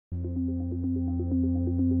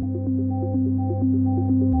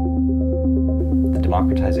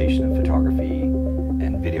democratization of photography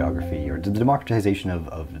and videography, or the democratization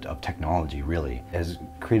of technology really, has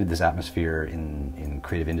created this atmosphere in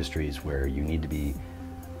creative industries where you need to be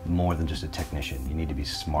more than just a technician. You need to be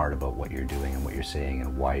smart about what you're doing and what you're saying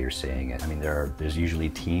and why you're saying it. I mean, there's usually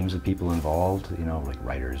teams of people involved, you know, like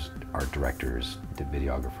writers, art directors, the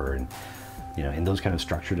videographer, and you know, in those kind of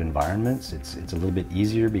structured environments, it's a little bit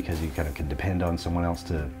easier because you kind of can depend on someone else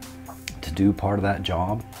to do part of that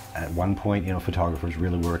job. At one point, you know, photographers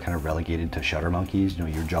really were kind of relegated to shutter monkeys. You know,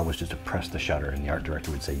 your job was just to press the shutter and the art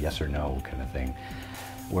director would say yes or no kind of thing.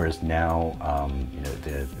 Whereas now, you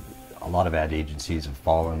know, a lot of ad agencies have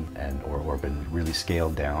fallen or been really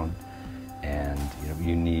scaled down, and you know,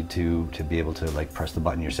 you need to be able to like press the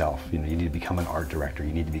button yourself. You know, you need to become an art director,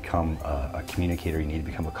 you need to become a communicator, you need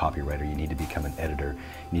to become a copywriter, you need to become an editor,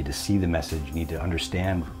 you need to see the message, you need to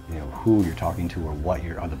understand, you know, who you're talking to or what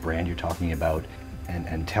or the brand you're talking about,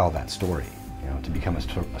 and tell that story. You know, to become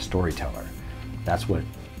a storyteller. That's what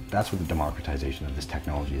the democratization of this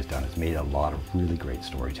technology has done. It's made a lot of really great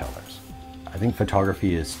storytellers. I think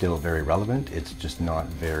photography is still very relevant. It's just not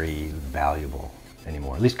very valuable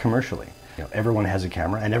anymore, at least commercially. You know, everyone has a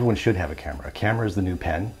camera, and everyone should have a camera. A camera is the new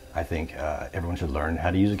pen. I think everyone should learn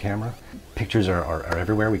how to use a camera. Pictures are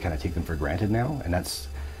everywhere. We kind of take them for granted now, and that's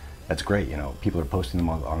great. You know, people are posting them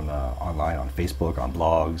online, on Facebook, on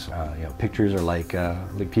blogs. You know, pictures are like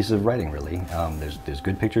pieces of writing, really. There's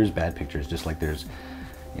good pictures, bad pictures, just like there's,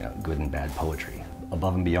 you know, good and bad poetry.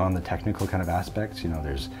 Above and beyond the technical kind of aspects, you know,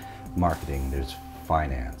 there's marketing, there's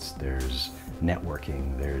finance, there's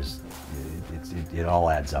networking, it all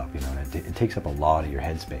adds up, you know, and it takes up a lot of your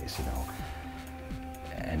headspace, you know,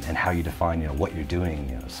 and how you define, you know, what you're doing.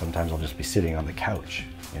 You know, sometimes I'll just be sitting on the couch,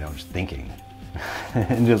 you know, just thinking,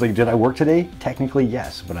 and just like, did I work today? Technically,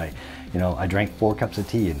 yes, but I drank 4 cups of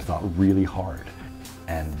tea and thought really hard,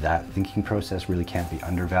 and that thinking process really can't be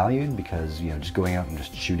undervalued, because you know, just going out and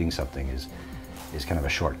just shooting something is kind of a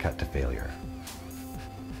shortcut to failure.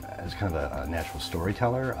 As kind of a natural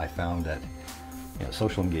storyteller, I found that, you know,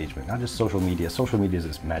 social engagement, not just social media. Social media is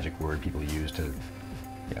this magic word people use to,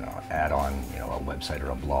 you know, add on, you know, a website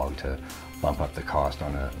or a blog to bump up the cost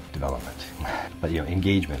on a development. But you know,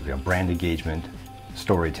 engagement, you know, brand engagement,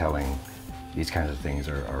 storytelling, these kinds of things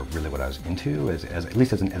are really what I was into as at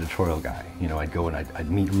least as an editorial guy. You know, I'd go and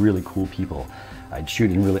I'd meet really cool people. I'd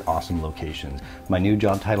shoot in really awesome locations. My new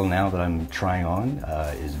job title now that I'm trying on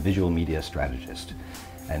is visual media strategist.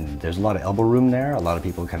 And there's a lot of elbow room there. A lot of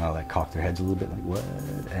people kind of like cock their heads a little bit like, what?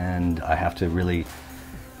 And I have to really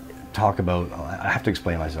I have to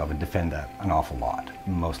explain myself and defend that an awful lot.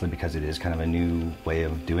 Mostly because it is kind of a new way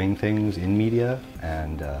of doing things in media,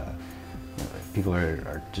 and you know, people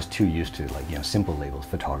are just too used to, like, you know, simple labels: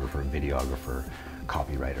 photographer, videographer,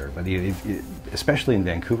 copywriter. But especially in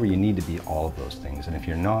Vancouver, you need to be all of those things. And if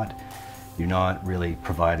you're not really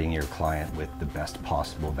providing your client with the best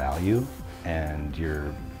possible value, and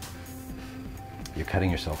you're cutting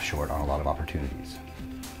yourself short on a lot of opportunities.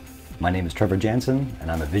 My name is Trevor Jansen,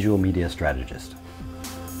 and I'm a visual media strategist.